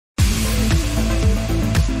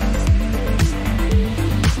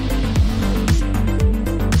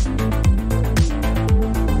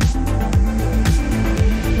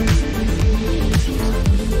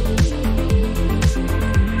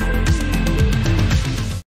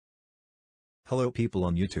Hello people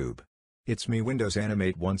on YouTube. It's me Windows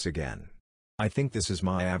Animate once again. I think this is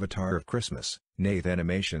my avatar of Christmas. Nath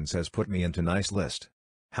Animations has put me into nice list.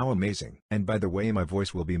 How amazing. And by the way, my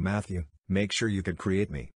voice will be Matthew. Make sure you can create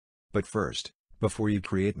me. But first, before you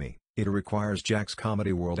create me, it requires Jack's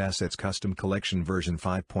Comedy World Assets Custom Collection version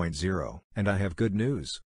 5.0. And I have good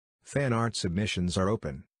news. Fan art submissions are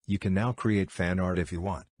open. You can now create fan art if you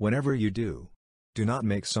want. Whenever you do not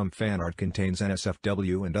make some fan art contains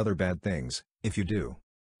NSFW and other bad things. If you do,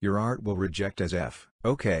 your art will reject as F.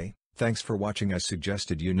 Okay, thanks for watching. As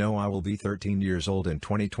suggested, I will be 13 years old in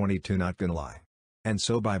 2022, not gonna lie. And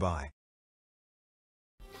so bye bye.